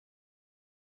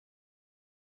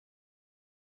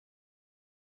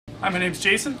Hi, my name's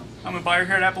Jason. I'm a buyer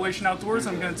here at Appalachian Outdoors.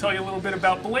 I'm going to tell you a little bit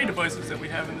about belay devices that we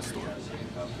have in the store.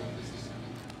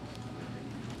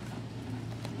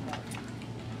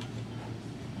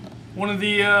 One of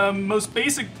the most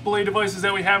basic belay devices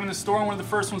that we have in the store, and one of the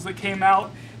first ones that came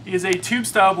out, is a tube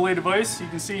style belay device. You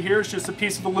can see here it's just a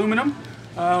piece of aluminum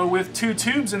with two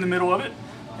tubes in the middle of it.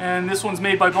 And this one's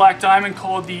made by Black Diamond,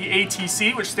 called the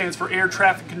ATC, which stands for Air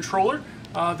Traffic Controller.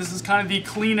 This is kind of the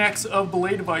Kleenex of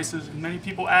belay devices. And many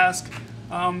people ask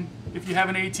if you have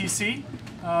an ATC,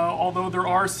 although there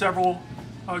are several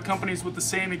companies with the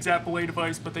same exact belay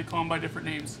device, but they call them by different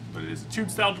names. But it is a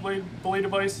tube style belay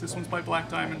device. This one's by Black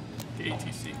Diamond, the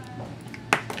ATC.